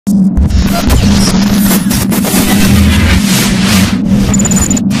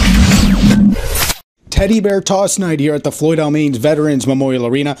Teddy Bear Toss Night here at the Floyd Almains Veterans Memorial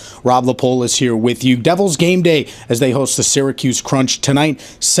Arena. Rob LaPola is here with you. Devils game day as they host the Syracuse Crunch tonight,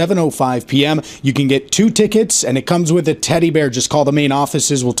 7:05 p.m. You can get 2 tickets, and it comes with a teddy bear. Just call the main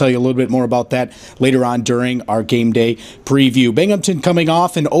offices. We'll tell you a little bit more about that later on during our game day preview. Binghamton coming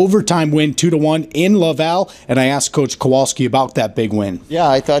off an overtime win, 2-1 in Laval, and I asked Coach Kowalsky about that big win. Yeah,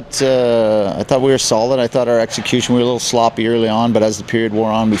 I thought we were solid. I thought our execution, we were a little sloppy early on, but as the period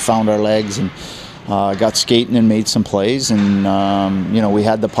wore on, we found our legs and got skating and made some plays, and we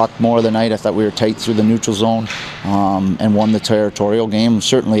had the puck more of the night. I thought we were tight through the neutral zone and won the territorial game.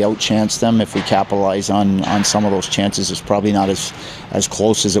 Certainly outchanced them. If we capitalize on some of those chances, it's probably not as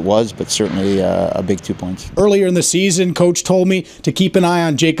close as it was, but certainly a big 2 points. Earlier in the season, Coach told me to keep an eye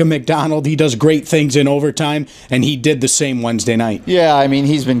on Jacob McDonald. He does great things in overtime, and he did the same Wednesday night. Yeah, I mean,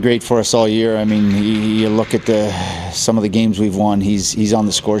 he's been great for us all year. I mean, you look at some of the games we've won, he's on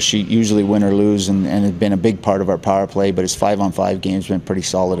the score sheet, usually win or lose, and has been a big part of our power play, but his 5-on-5 game's been pretty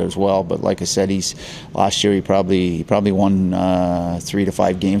solid as well. But like I said, last year he probably won 3 to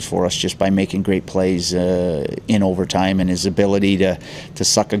 5 games for us just by making great plays in overtime, and his ability to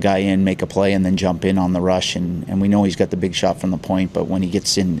suck a guy in, make a play, and then jump in on the rush. And we know he's got the big shot from the point, but when he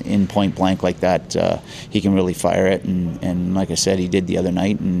gets in point blank like that, he can really fire it. And like I said, he did the other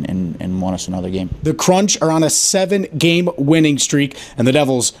night and won us another game. The Crunch are on a 7-game winning streak, and the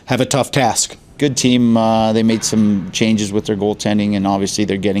Devils have a tough task. Good team. They made some changes with their goaltending, and obviously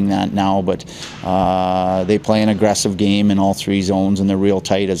they're getting that now, but they play an aggressive game in all 3 zones, and they're real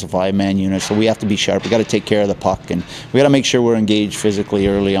tight as a 5-man unit, so we have to be sharp. We got to take care of the puck, and we got to make sure we're engaged physically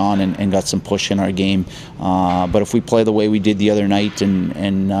early on and got some push in our game. But if we play the way we did the other night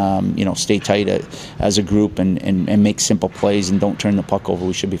and stay tight as a group and make simple plays and don't turn the puck over,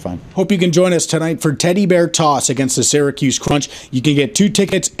 we should be fine. Hope you can join us tonight for Teddy Bear Toss against the Syracuse Crunch. You can get 2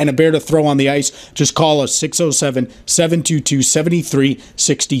 tickets and a bear to throw on the ice. Just call us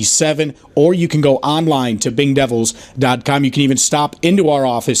 607-722-7367, or you can go online to bingdevils.com. You can even stop into our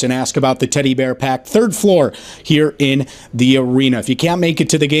office and ask about the Teddy Bear Pack, 3rd floor here in the arena. If you can't make it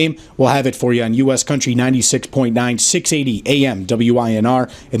to the game, we'll have it for you on US Country 96.9, 680 AM WINR,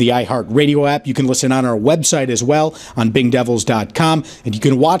 and the iHeart Radio app. You can listen on our website as well on bingdevils.com, and you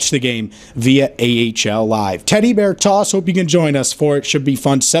can watch the game via AHL Live. Teddy Bear Toss, hope you can join us for it. Should be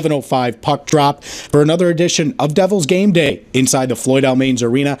fun. 7:05 puck drop for another edition of Devils Game Day inside the Floyd Almains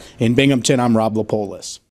Arena in Binghamton. I'm Rob LaPola.